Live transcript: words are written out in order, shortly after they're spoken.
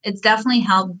it's definitely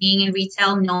helped being in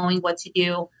retail, knowing what to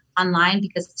do online,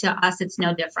 because to us, it's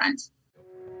no different.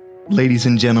 Ladies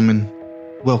and gentlemen,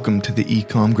 welcome to the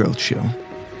eCom Growth Show.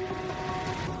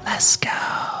 Let's go.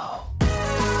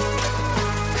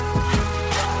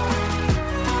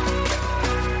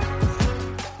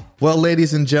 Well,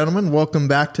 ladies and gentlemen, welcome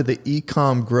back to the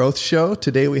eCom Growth Show.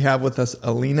 Today we have with us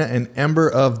Alina and Ember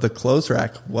of The Clothes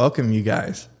Rack. Welcome, you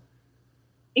guys.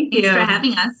 Thank you for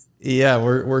having us. Yeah,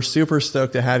 we're super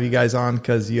stoked to have you guys on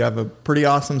because you have a pretty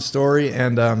awesome story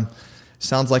and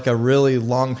sounds like a really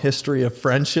long history of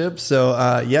friendship.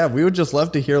 So yeah, we would just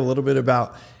love to hear a little bit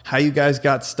about how you guys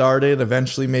got started,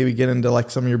 eventually maybe get into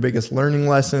like some of your biggest learning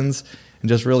lessons and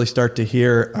just really start to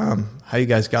hear how you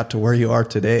guys got to where you are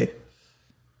today.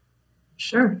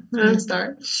 Sure.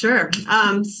 Start. Sure.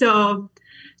 So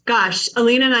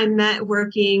Alina and I met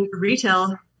working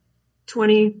retail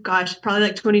probably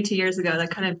like 22 years ago.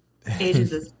 That kind of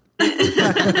ages us. We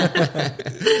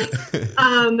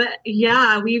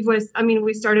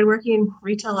started working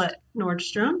retail at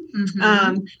Nordstrom.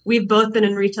 Mm-hmm. We've both been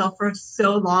in retail for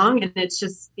so long, and it's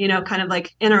just, kind of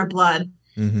like in our blood.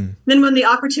 Mm-hmm. Then when the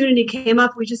opportunity came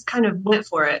up, we just kind of went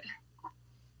for it.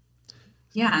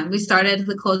 Yeah, we started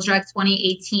the Clothes Rack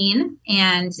 2018,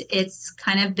 and it's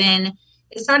kind of been,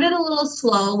 it started a little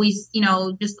slow. We,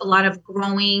 just a lot of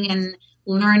growing and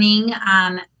learning.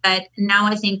 But now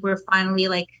I think we're finally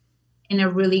like in a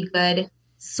really good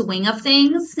swing of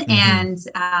things. Mm-hmm. And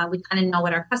we kind of know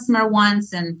what our customer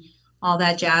wants and all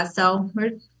that jazz. So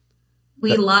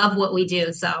we love what we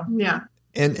do. So yeah.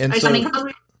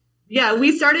 Yeah,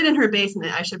 we started in her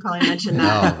basement. I should probably mention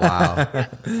that. Oh,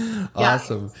 wow.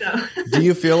 Awesome. So. Do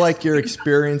you feel like your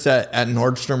experience at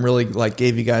Nordstrom really like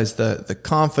gave you guys the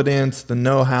confidence, the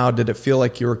know-how? Did it feel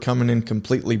like you were coming in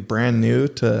completely brand new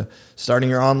to starting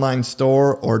your online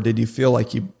store? Or did you feel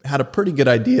like you had a pretty good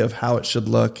idea of how it should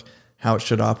look, how it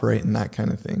should operate and that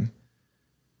kind of thing?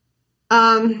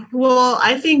 Well,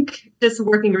 I think just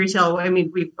working retail,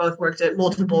 we both worked at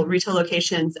multiple retail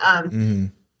locations.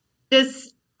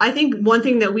 I think one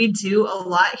thing that we do a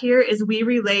lot here is we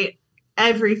relate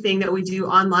everything that we do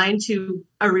online to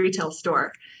a retail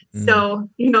store. Mm. So,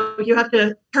 you have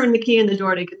to turn the key in the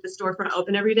door to get the storefront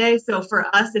open every day. So for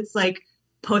us, it's like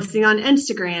posting on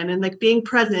Instagram and like being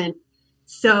present.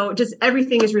 So just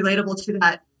everything is relatable to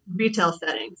that retail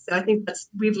setting. So I think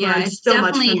we've learned so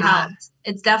much from that.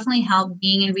 It's definitely helped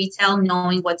being in retail,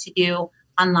 knowing what to do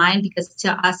online, because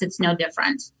to us, it's no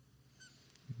different.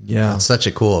 Yeah. It's such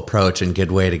a cool approach and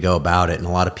good way to go about it. And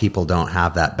a lot of people don't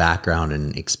have that background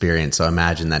and experience. So I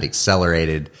imagine that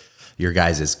accelerated your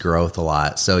guys' growth a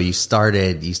lot. So you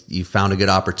started, you found a good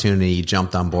opportunity, you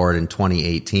jumped on board in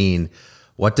 2018.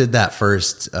 What did that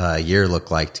first year look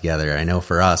like together? I know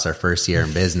for us, our first year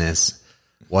in business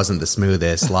wasn't the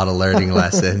smoothest, a lot of learning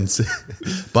lessons,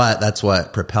 but that's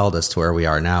what propelled us to where we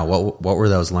are now. What were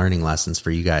those learning lessons for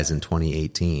you guys in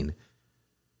 2018?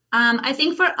 I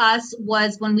think for us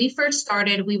was when we first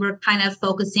started, we were kind of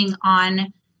focusing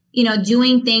on,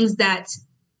 doing things that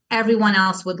everyone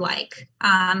else would like,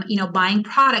 buying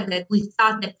product that we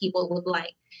thought that people would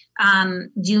like,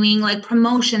 doing like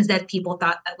promotions that people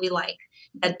thought that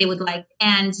they would like.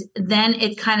 And then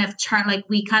it kind of turned, like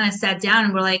we kind of sat down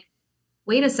and we're like,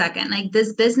 wait a second, like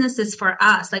this business is for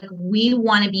us. Like we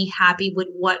want to be happy with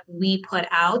what we put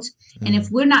out. Mm-hmm. And if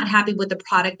we're not happy with the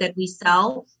product that we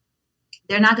sell,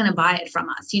 they're not going to buy it from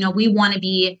us. We want to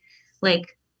be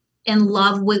like in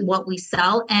love with what we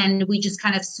sell, and we just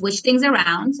kind of switch things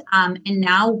around. And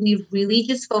now we really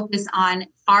just focus on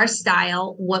our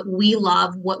style, what we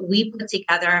love, what we put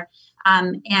together.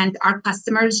 And our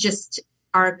customers just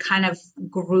are kind of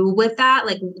grew with that.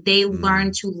 Like they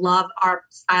learn to love our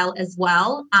style as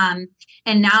well. And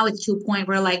now it's to a point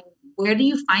where like, where do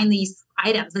you find these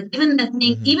items? Like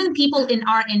even people in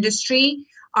our industry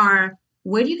are,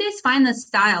 where do you guys find the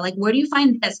style? Like, where do you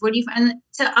find this? Where do you find?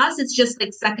 To us, it's just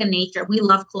like second nature. We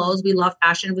love clothes. We love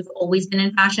fashion. We've always been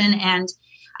in fashion. And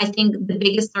I think the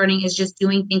biggest learning is just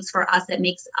doing things for us that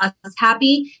makes us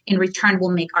happy. In return,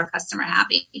 will make our customer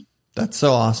happy. That's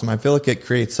so awesome. I feel like it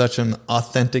creates such an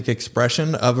authentic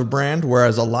expression of a brand.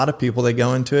 Whereas a lot of people, they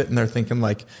go into it and they're thinking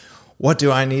like, what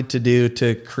do I need to do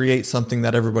to create something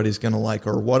that everybody's going to like?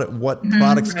 Or what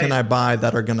products can I buy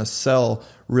that are going to sell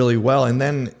really well? And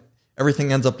then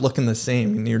everything ends up looking the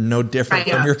same and you're no different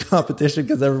from your competition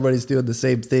because everybody's doing the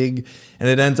same thing. And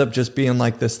it ends up just being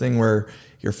like this thing where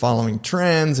you're following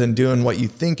trends and doing what you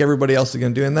think everybody else is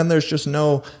going to do. And then there's just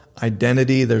no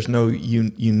identity. There's no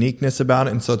uniqueness about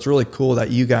it. And so it's really cool that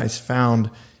you guys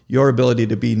found your ability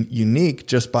to be unique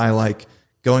just by like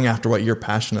going after what you're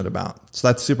passionate about. So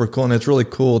that's super cool. And it's really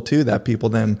cool too that people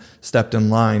then stepped in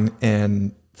line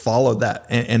and followed that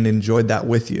and enjoyed that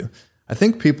with you. I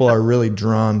think people are really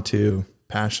drawn to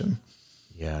passion.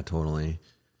 Yeah, totally.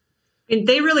 And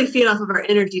they really feed off of our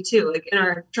energy too. Like in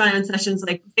our try-on sessions,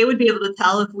 like they would be able to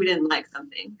tell if we didn't like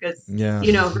something because,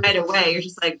 right away, you're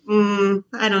just like,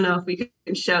 I don't know if we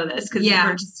can show this because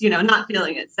we're just, not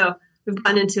feeling it. So we've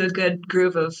gotten into a good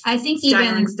groove of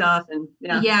styling stuff. And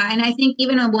and I think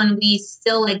even when we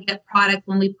still like get product,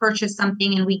 when we purchase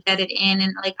something and we get it in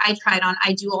and like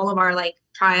I do all of our like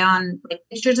try on like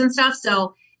pictures and stuff.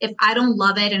 So if I don't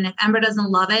love it and if Ember doesn't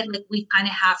love it, like we kind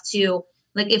of have to,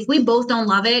 like if we both don't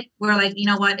love it, we're like, you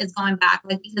know what, it's going back.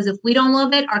 Like, because if we don't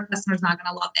love it, our customer's not going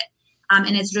to love it.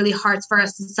 And it's really hard for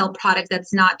us to sell product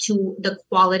that's not to the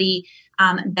quality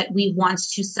that we want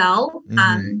to sell.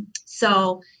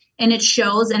 And it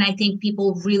shows. And I think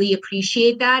people really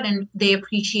appreciate that. And they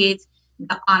appreciate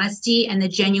the honesty and the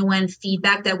genuine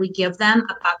feedback that we give them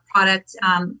about product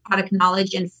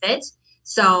knowledge and fit.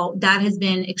 So that has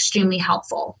been extremely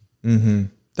helpful. Mm-hmm.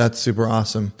 That's super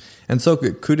awesome. And so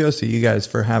kudos to you guys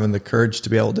for having the courage to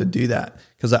be able to do that.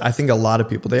 Because I think a lot of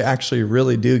people, they actually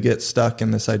really do get stuck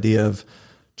in this idea of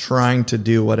trying to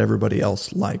do what everybody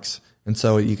else likes. And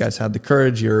so you guys had the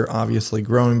courage. You're obviously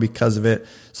growing because of it.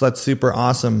 So that's super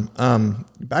awesome.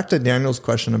 Back to Daniel's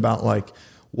question about like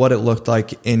what it looked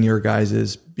like in your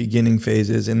guys' beginning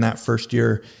phases in that first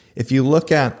year. If you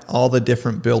look at all the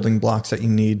different building blocks that you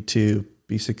need to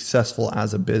be successful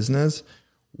as a business,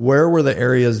 where were the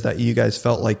areas that you guys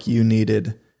felt like you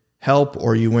needed help,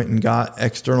 or you went and got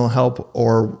external help,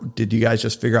 or did you guys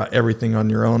just figure out everything on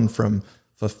your own from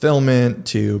fulfillment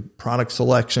to product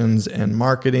selections and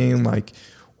marketing? Like,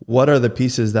 what are the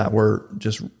pieces that were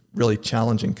just really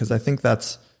challenging? Because I think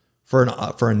that's for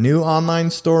a new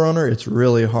online store owner, it's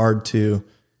really hard to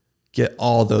get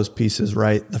all those pieces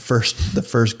right the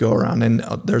first go around. And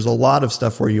there's a lot of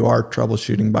stuff where you are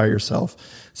troubleshooting by yourself.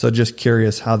 So just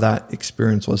curious how that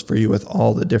experience was for you with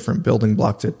all the different building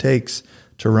blocks it takes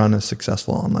to run a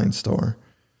successful online store.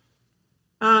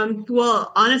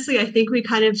 Well, honestly, I think we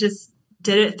kind of just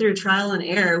did it through trial and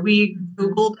error. We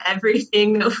Googled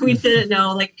everything that we didn't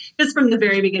know, like just from the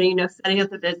very beginning, setting up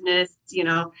the business,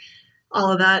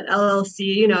 all of that,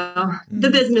 LLC, the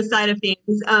business side of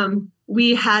things.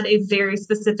 We had a very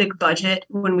specific budget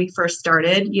when we first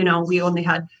started. We only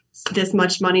had this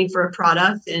much money for a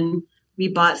product, and we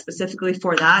bought specifically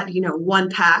for that, one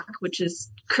pack, which is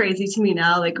crazy to me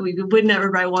now. Like we would never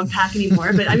buy one pack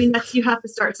anymore. But I mean, you have to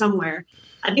start somewhere.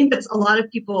 I think that's a lot of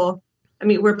people. I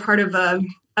mean, we're part of a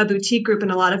boutique group,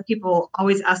 and a lot of people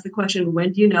always ask the question,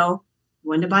 when do you know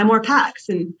when to buy more packs?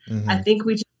 And I think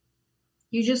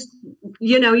you just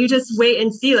wait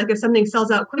and see. Like if something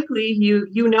sells out quickly,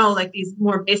 like these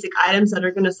more basic items that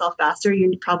are going to sell faster,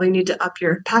 you probably need to up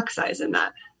your pack size in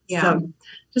that. Yeah. So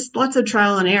just lots of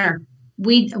trial and error.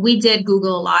 We did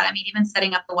Google a lot. I mean, even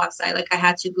setting up the website, like I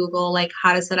had to Google like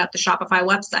how to set up the Shopify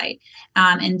website,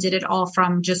 and did it all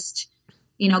from just,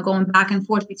 going back and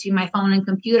forth between my phone and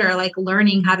computer, like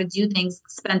learning how to do things,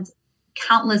 spent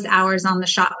countless hours on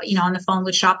on the phone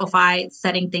with Shopify,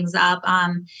 setting things up.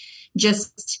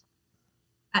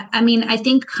 I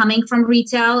think coming from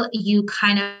retail, you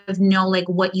kind of know like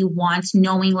what you want,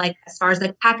 knowing like as far as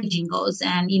like packaging goes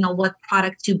and, what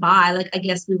product to buy. Like, I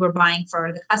guess we were buying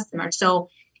for the customer. So,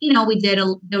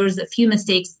 there was a few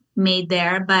mistakes made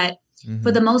there, but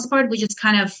for the most part, we just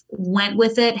kind of went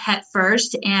with it head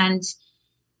first and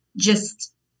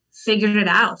just figured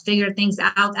things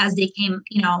out as they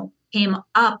came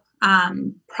up,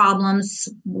 problems,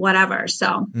 whatever.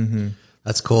 So.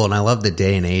 That's cool. And I love the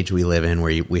day and age we live in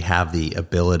where we have the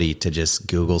ability to just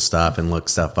Google stuff and look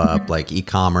stuff up, like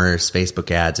e-commerce,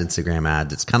 Facebook ads, Instagram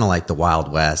ads. It's kind of like the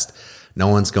Wild West. No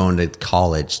one's going to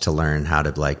college to learn how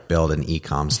to like build an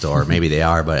e-com store. Maybe they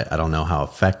are, but I don't know how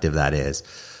effective that is.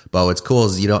 But what's cool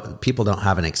is people don't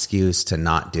have an excuse to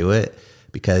not do it,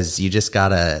 because you just got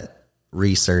to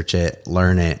research it,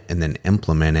 learn it, and then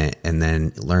implement it, and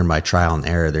then learn by trial and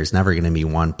error. There's never going to be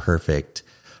one perfect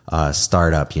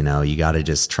startup. You got to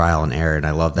just trial and error. And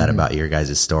I love that about your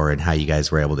guys' story and how you guys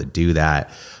were able to do that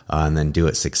and then do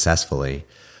it successfully.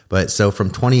 But so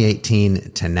from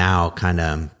 2018 to now,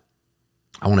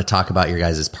 I want to talk about your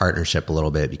guys' partnership a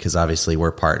little bit, because obviously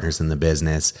we're partners in the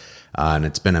business, and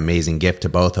it's been an amazing gift to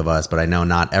both of us, but I know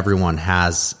not everyone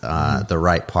has the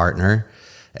right partner.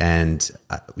 And,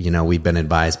 we've been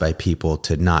advised by people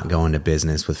to not go into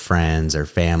business with friends or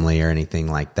family or anything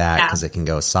like that, because it can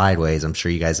go sideways. I'm sure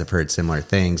you guys have heard similar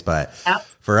things, but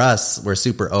for us, we're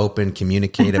super open,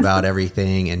 communicate about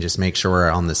everything, and just make sure we're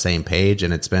on the same page.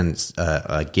 And it's been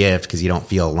a gift because you don't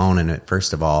feel alone in it,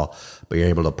 first of all, but you're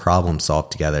able to problem solve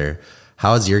together.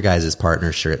 How has your guys'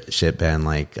 partnership been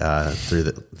like through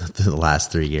the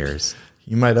last 3 years?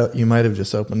 You might have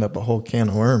just opened up a whole can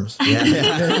of worms. Yeah.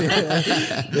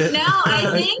 No, I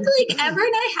think like Ever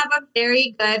and I have a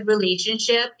very good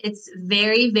relationship. It's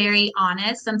very, very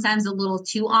honest, sometimes a little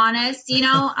too honest, you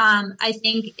know. I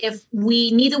think if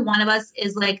neither one of us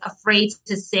is like afraid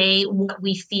to say what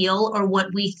we feel or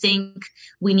what we think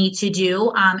we need to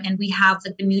do, and we have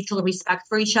like the mutual respect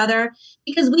for each other,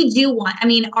 because we do want, I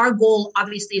mean, our goal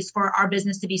obviously is for our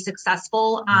business to be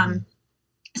successful.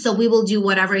 So we will do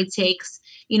whatever it takes,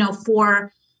 you know,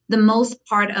 for the most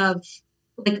part of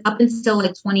like up until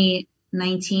like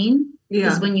 2019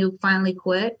 is when you finally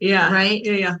quit. Yeah. Right.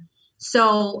 Yeah.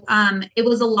 So it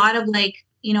was a lot of like,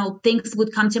 you know, things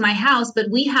would come to my house, but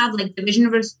we have like division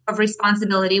of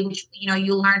responsibility, which, you know,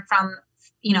 you learn from,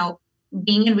 you know,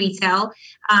 being in retail.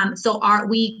 So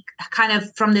we kind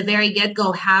of from the very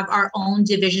get-go have our own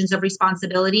divisions of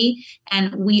responsibility,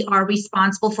 and we are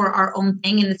responsible for our own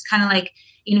thing. And it's kind of like,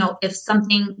 you know, if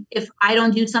I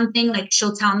don't do something, like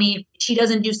she'll tell me, if she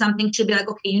doesn't do something, she'll be like,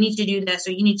 okay, you need to do this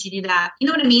or you need to do that. You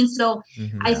know what I mean? So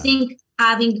I think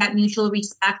having that mutual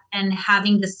respect and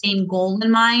having the same goal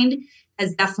in mind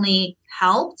has definitely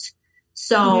helped.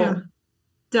 So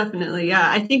definitely. Yeah.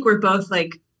 I think we're both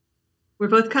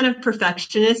kind of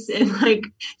perfectionists in like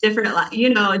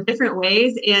different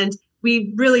ways. And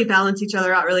we really balance each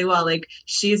other out really well. Like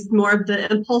she's more of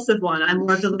the impulsive one. I'm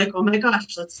more of the like, oh my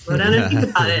gosh, let's slow down and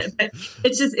think about it. But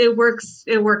it's just, it works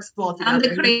well together. I'm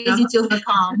the crazy to her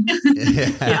calm.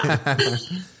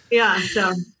 Yeah.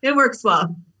 So it works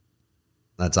well.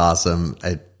 That's awesome.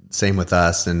 Same with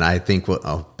us. And I think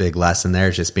a big lesson there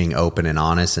is just being open and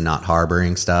honest and not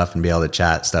harboring stuff and be able to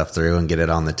chat stuff through and get it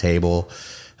on the table.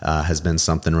 Has been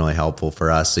something really helpful for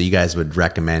us. So you guys would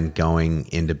recommend going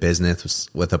into business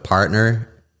with a partner?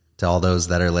 To all those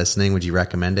that are listening, would you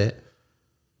recommend it?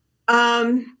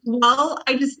 Well,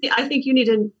 I think you need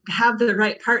to have the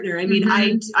right partner. I mean,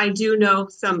 I do know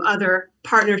some other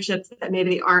partnerships that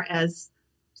maybe aren't as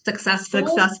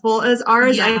successful as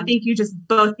ours. Yeah. I think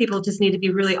both people just need to be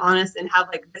really honest and have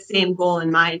like the same goal in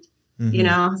mind, you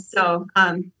know? So,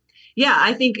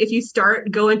 I think if you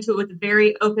go into it with a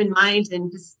very open mind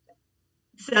and just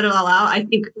set it all out, I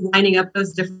think lining up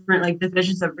those different like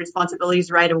divisions of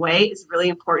responsibilities right away is really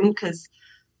important. Because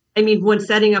I mean, when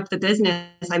setting up the business,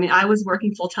 I mean, I was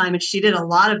working full time and she did a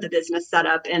lot of the business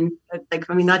setup. And like,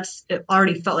 I mean, it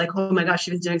already felt like, oh my gosh,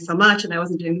 she was doing so much and I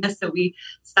wasn't doing this. So we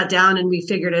sat down and we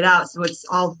figured it out. So it's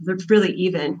all really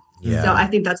even. Yeah. So I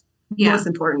think that's most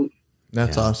important.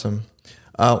 That's awesome.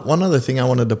 One other thing I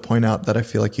wanted to point out that I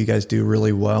feel like you guys do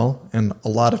really well, and a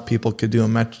lot of people could do a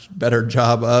much better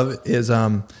job of, is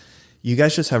you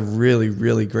guys just have really,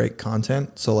 really great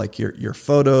content. So like your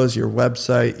photos, your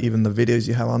website, even the videos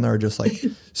you have on there are just like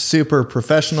super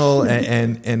professional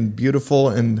and beautiful.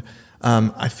 And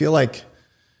I feel like,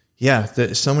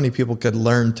 that so many people could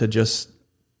learn to just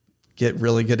get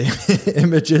really good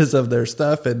images of their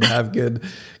stuff and have good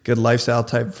lifestyle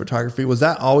type photography. Was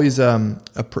that always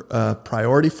a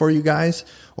priority for you guys,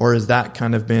 or has that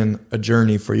kind of been a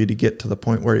journey for you to get to the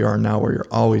point where you are now, where you're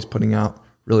always putting out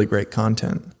really great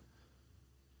content?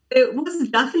 It was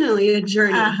definitely a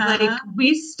journey. Like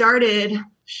we started,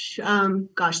 2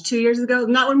 years ago,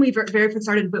 not when we very first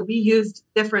started, but we used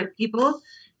different people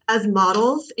as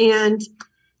models, and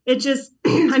it just,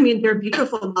 I mean, they're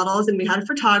beautiful models and we had a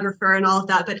photographer and all of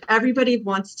that, but everybody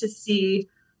wants to see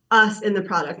us in the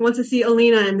product, wants to see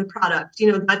Alina in the product.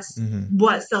 You know, that's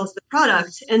what sells the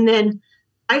product. And then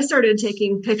I started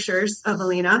taking pictures of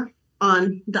Alina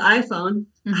on the iPhone.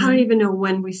 I don't even know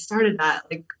when we started that.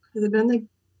 Like, has it been like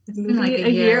a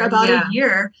year? About a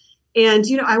year. And,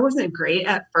 you know, I wasn't great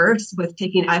at first with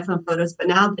taking iPhone photos, but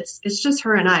now it's just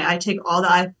her and I take all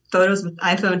the photos with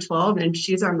iPhone 12 and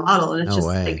she's our model. And it's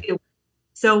like, it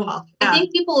so well. Yeah. I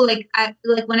think people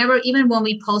whenever, even when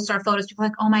we post our photos, people are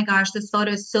like, oh my gosh, this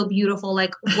photo is so beautiful.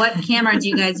 Like, what camera do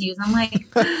you guys use? I'm like,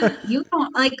 you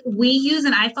don't, like, we use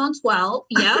an iPhone 12.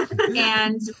 Yep.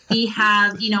 And we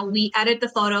have, you know, we edit the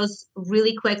photos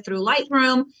really quick through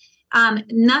Lightroom.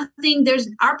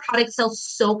 Our product sells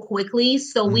so quickly.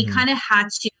 So we kind of had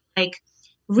to like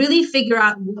really figure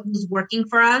out what was working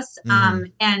for us.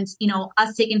 And, you know,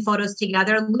 us taking photos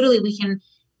together, literally we can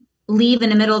leave in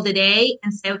the middle of the day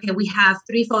and say, okay, we have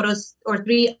 3 photos or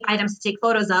 3 items to take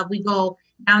photos of. We go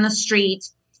down the street,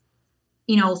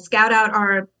 you know, scout out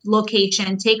our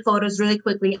location, take photos really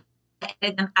quickly,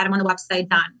 edit them, add them on the website,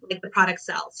 done. Like the product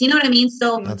sells. You know what I mean?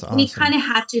 So That's we awesome. kind of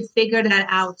had to figure that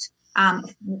out,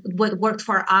 what worked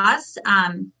for us.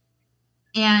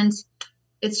 And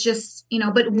it's just,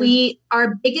 but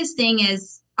our biggest thing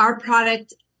is our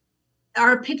product,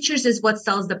 our pictures is what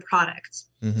sells the product.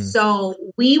 Mm-hmm. So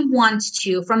we want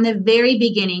to, from the very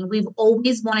beginning, we've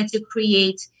always wanted to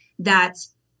create that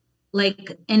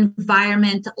like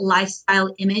environment,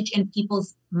 lifestyle image in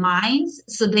people's minds.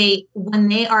 So when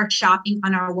they are shopping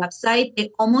on our website, they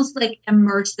almost like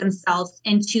immerse themselves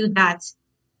into that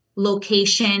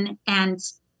location, and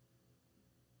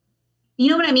you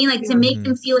know what I mean? Like to make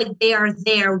them feel like they are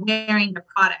there wearing the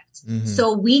product. Mm-hmm.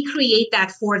 So we create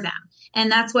that for them.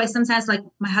 And that's why sometimes like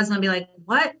my husband will be like,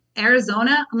 what?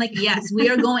 Arizona? I'm like, yes, we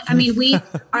are going. I mean,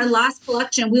 our last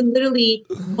collection, we literally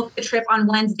booked a trip on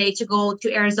Wednesday to go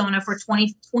to Arizona for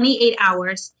 28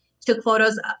 hours, took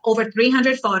photos, over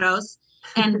 300 photos,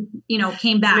 and,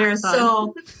 came back. Marathon.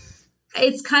 So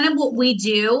it's kind of what we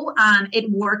do.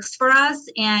 It works for us.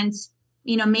 And,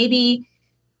 maybe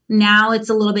now it's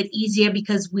a little bit easier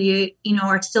because we,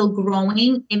 are still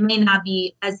growing. It may not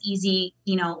be as easy,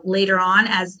 later on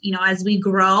as we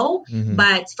grow,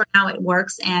 but for now it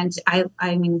works. And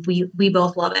I mean, we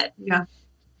both love it. Yeah.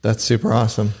 That's super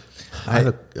awesome.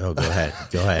 Go ahead.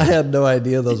 I had no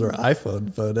idea those were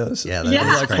iPhone photos. Yeah,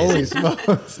 that's like, holy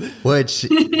smokes. Which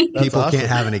people can't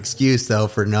have an excuse though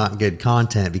for not good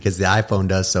content because the iPhone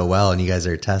does so well, and you guys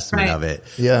are a testament of it.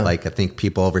 Yeah, like I think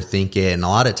people overthink it, and a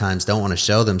lot of times don't want to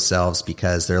show themselves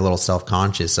because they're a little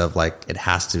self-conscious of like it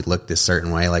has to look this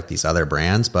certain way, like these other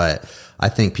brands. But I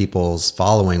think people's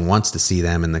following wants to see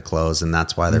them in the clothes, and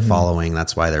that's why they're following.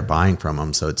 That's why they're buying from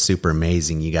them. So it's super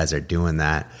amazing you guys are doing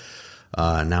that.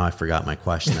 Now I forgot my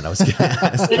question that I was going to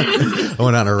ask. I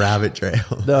went on a rabbit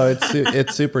trail. No,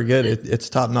 it's super good. It's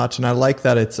top notch. And I like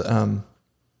that it's,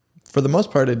 for the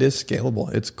most part, it is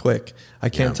scalable. It's quick. I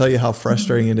can't tell you how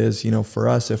frustrating it is, for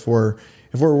us, if we're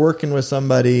working with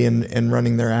somebody and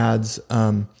running their ads,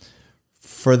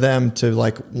 for them to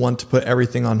like want to put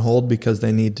everything on hold because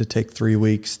they need to take 3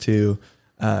 weeks to,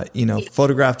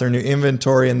 photograph their new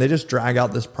inventory, and they just drag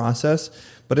out this process.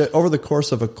 But over the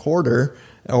course of a quarter,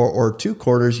 or 2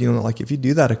 quarters, like if you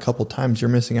do that a couple times, you're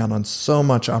missing out on so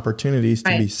much opportunities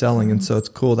to be selling. And so it's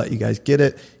cool that you guys get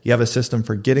it. You have a system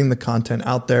for getting the content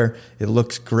out there. It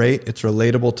looks great. It's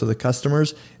relatable to the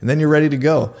customers, and then you're ready to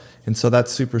go. And so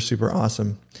that's super, super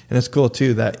awesome. And it's cool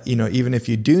too that, even if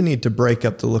you do need to break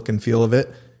up the look and feel of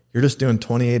it, you're just doing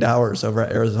 28 hours over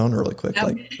at Arizona really quick.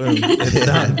 Like, boom, it's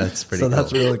done. That's pretty cool.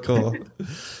 That's really cool.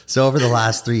 So over the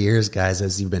last 3 years, guys,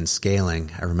 as you've been scaling,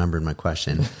 I remembered my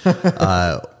question.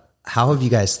 How have you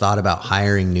guys thought about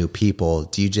hiring new people?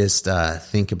 Do you just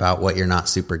think about what you're not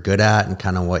super good at and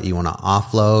kind of what you want to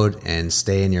offload and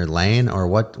stay in your lane? Or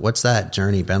what's that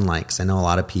journey been like? Because I know a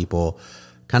lot of people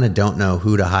kind of don't know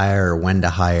who to hire or when to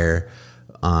hire,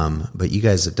 but you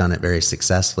guys have done it very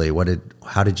successfully.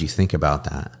 How did you think about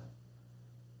that?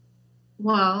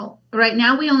 Well, right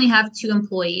now we only have 2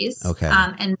 employees. Okay.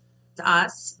 And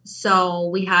us. So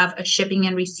we have a shipping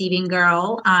and receiving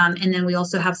girl. And then we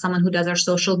also have someone who does our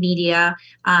social media,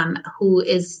 who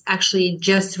is actually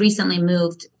just recently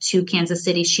moved to Kansas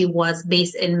City. She was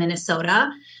based in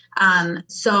Minnesota.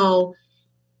 So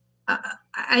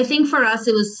I think for us,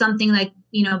 it was something like,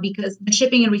 because the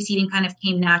shipping and receiving kind of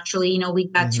came naturally, we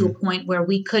got to a point where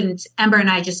Ember and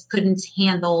I just couldn't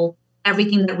handle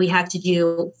everything that we had to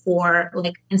do for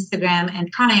like Instagram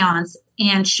and try-ons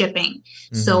and shipping.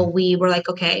 So we were like,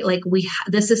 okay, like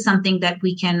this is something that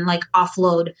we can like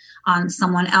offload on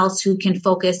someone else who can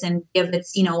focus and give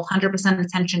its, 100%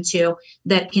 attention to,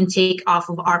 that can take off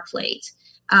of our plate.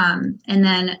 And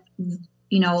then,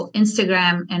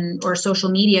 Instagram or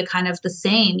social media kind of the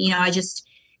same,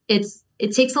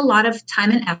 it takes a lot of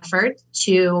time and effort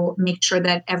to make sure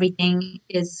that everything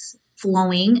is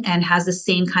flowing and has the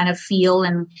same kind of feel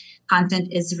and content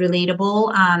is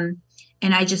relatable.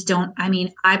 And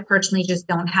I personally just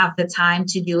don't have the time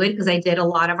to do it because I did a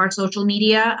lot of our social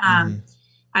media.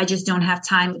 I just don't have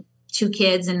time. 2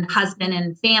 kids and husband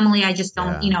and family. I just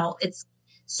don't,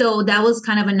 so that was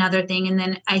kind of another thing. And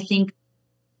then I think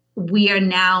we are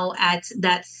now at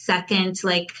that second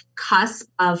like cusp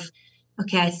of,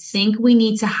 okay, I think we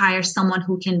need to hire someone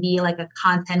who can be like a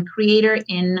content creator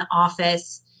in the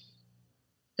office.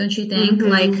 Don't you think?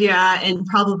 And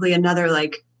probably another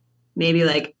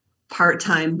maybe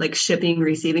part-time shipping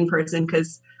receiving person,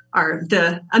 because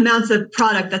the amounts of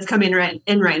product that's coming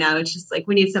in right now, it's just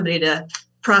we need somebody to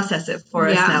process it for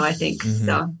us now, I think.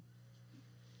 So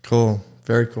cool.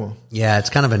 Very cool. Yeah,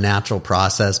 it's kind of a natural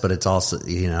process, but it's also,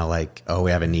 we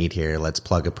have a need here. Let's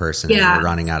plug a person in. We're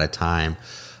running out of time.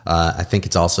 I think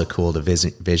it's also cool to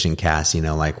vision cast,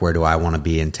 like where do I want to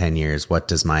be in 10 years? What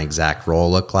does my exact role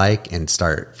look like? And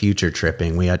start future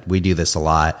tripping. We do this a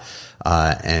lot.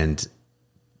 And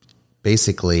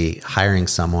basically hiring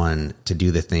someone to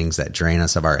do the things that drain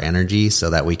us of our energy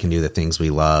so that we can do the things we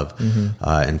love,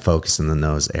 and focus in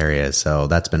those areas. So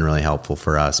that's been really helpful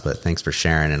for us, but thanks for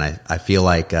sharing. And I feel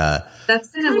like,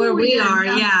 that's kind of where we are.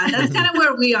 Yeah. That's kind of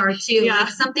where we are too. Yeah. Like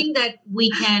something that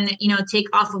we can, take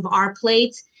off of our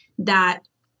plate that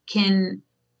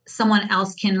someone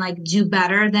else can like do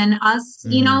better than us,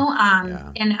 and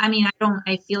I mean,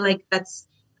 I feel like that's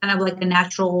kind of like a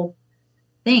natural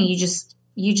thing. You just,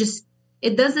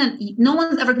 no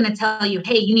one's ever going to tell you,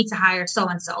 hey, you need to hire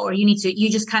so-and-so, or you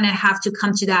just kind of have to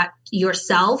come to that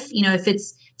yourself. If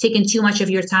it's taking too much of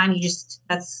your time,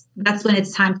 that's when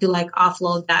it's time to like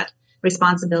offload that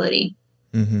responsibility.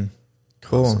 Mm-hmm.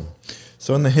 Cool. Awesome.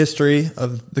 So in the history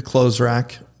of the clothes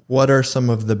rack, what are some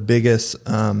of the biggest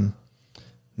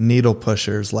needle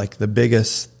pushers, like the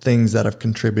biggest things that have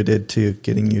contributed to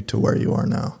getting you to where you are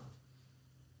now?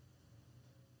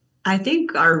 I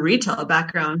think our retail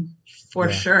background for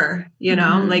sure,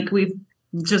 like we've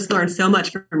just learned so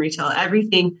much from retail.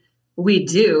 Everything we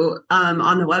do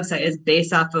on the website is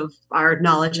based off of our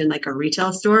knowledge in like a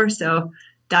retail store. So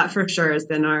that for sure has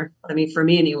been for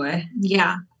me anyway.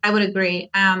 Yeah, I would agree.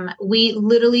 We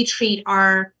literally treat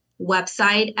our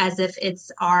website as if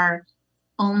it's our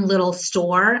own little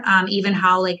store. Even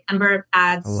how like Ember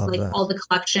adds like all the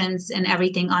collections and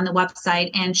everything on the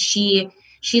website. And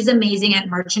she's amazing at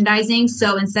merchandising.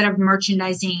 So instead of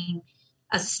merchandising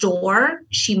a store,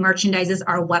 she merchandises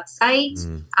our website.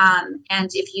 And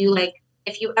if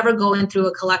you ever go in through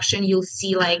a collection, you'll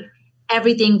see like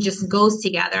everything just goes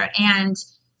together, and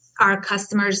our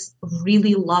customers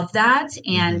really love that.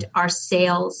 And our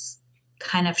sales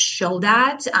kind of show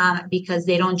that, because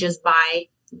they don't just buy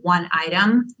one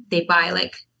item, they buy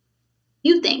like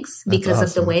few things because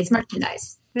of the way it's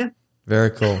merchandised. Yeah.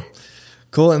 Very cool.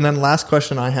 Cool. And then last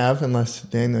question I have, unless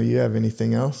Daniel, you have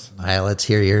anything else? Let's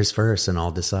hear yours first and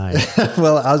I'll decide.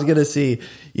 Well, I was going to see,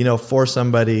 for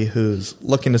somebody who's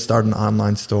looking to start an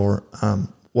online store,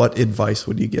 what advice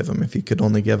would you give them if you could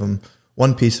only give them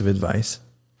one piece of advice?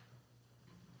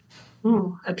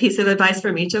 A piece of advice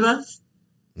from each of us?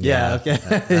 Yeah. Okay.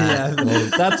 Yeah.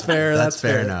 That's fair. That's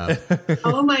fair enough.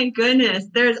 Oh my goodness.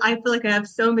 I feel like I have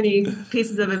so many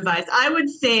pieces of advice. I would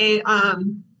say,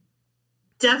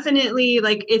 definitely,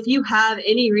 like if you have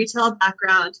any retail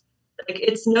background, like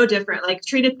it's no different. Like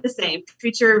treat it the same.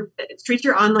 Treat your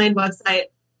online website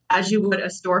as you would a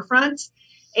storefront,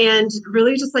 and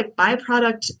really just like buy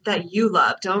product that you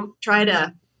love. Don't try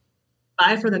to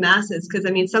buy for the masses, because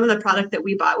I mean, some of the product that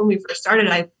we bought when we first started,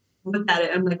 I looked at it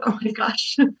and I'm like, oh my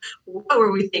gosh, what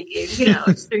were we thinking?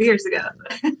 It's 3 years ago.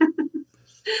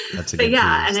 That's a but good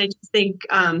yeah, piece. and I just think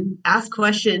ask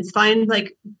questions, find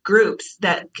like groups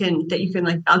that you can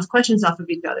like bounce questions off of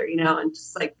each other, and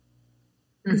just like,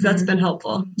 because that's been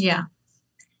helpful. Yeah.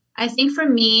 I think for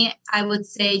me, I would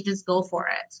say just go for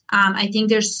it. I think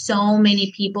there's so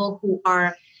many people who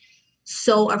are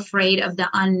so afraid of the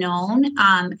unknown.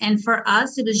 And for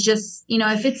us, it was just,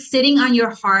 if it's sitting on your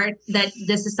heart that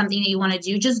this is something that you want to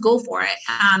do, just go for it.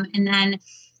 And then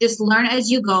just learn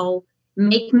as you go.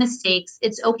 Make mistakes.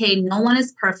 It's okay. No one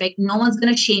is perfect. No one's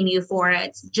going to shame you for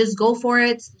it. Just go for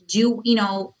it. Do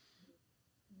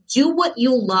what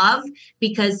you love,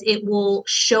 because it will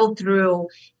show through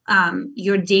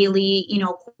your daily,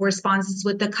 correspondences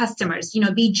with the customers.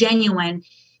 Be genuine,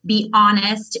 be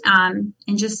honest, and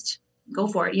just go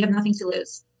for it. You have nothing to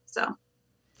lose. So.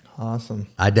 Awesome.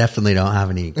 I definitely don't have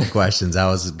any questions. That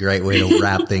was a great way to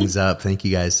wrap things up. Thank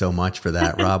you guys so much for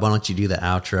that. Rob, why don't you do the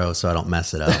outro so I don't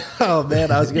mess it up? Oh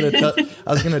man, I was going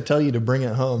to tell you to bring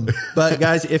it home. But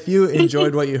guys, if you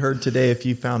enjoyed what you heard today, if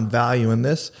you found value in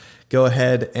this, go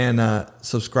ahead and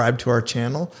subscribe to our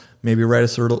channel. Maybe write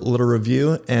us a little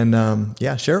review, and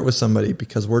share it with somebody,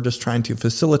 because we're just trying to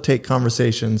facilitate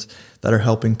conversations that are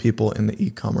helping people in the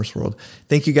e-commerce world.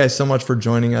 Thank you guys so much for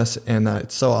joining us, and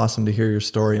it's so awesome to hear your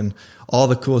story and all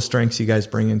the cool strengths you guys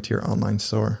bring into your online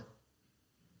store.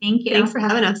 Thank you. Thanks for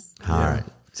having us. All right.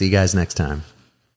 See you guys next time.